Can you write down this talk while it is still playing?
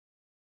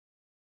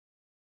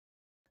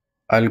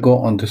I'll go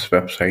on this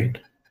website.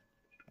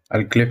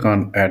 I'll click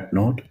on add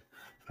node.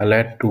 I'll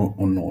add two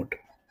node,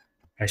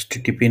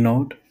 HTTP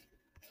node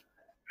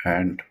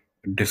and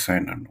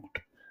designer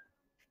node.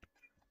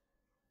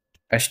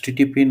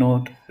 HTTP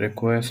node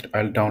request,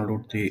 I'll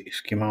download the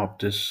schema of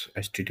this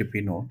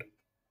HTTP node.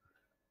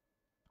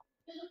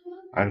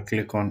 I'll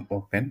click on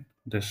open.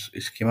 This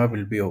schema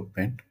will be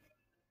opened.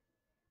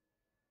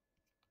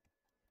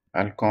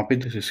 I'll copy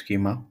this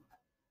schema.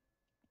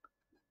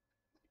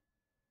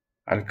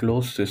 I'll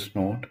close this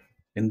node.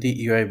 In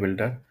the UI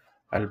builder,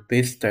 I'll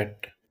paste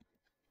that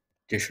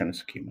JSON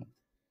schema.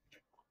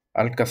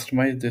 I'll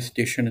customize this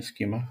JSON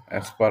schema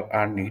as per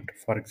our need.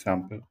 For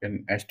example,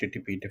 in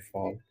HTTP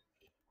default,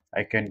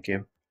 I can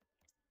give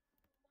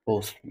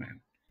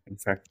Postman. In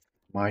fact,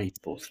 my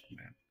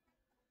Postman.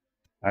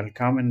 I'll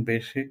come in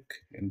basic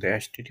in the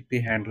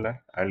HTTP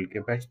handler. I'll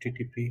give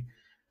HTTP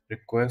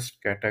request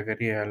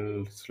category.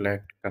 I'll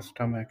select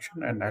custom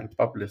action and I'll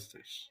publish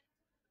this.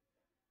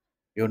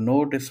 Your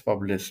node is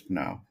published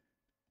now.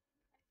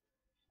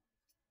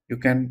 You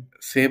can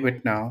save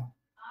it now.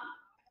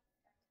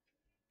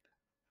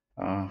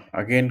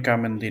 Again,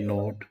 come in the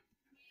node,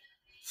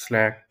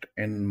 select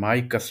in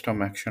my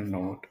custom action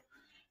node.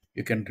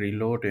 You can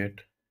reload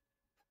it.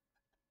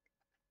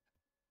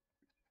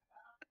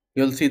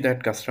 You'll see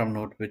that custom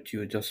node which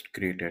you just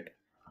created.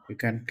 You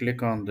can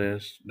click on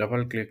this,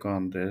 double click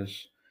on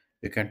this.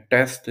 You can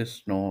test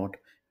this node.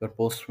 Your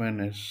Postman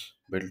is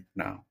built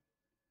now.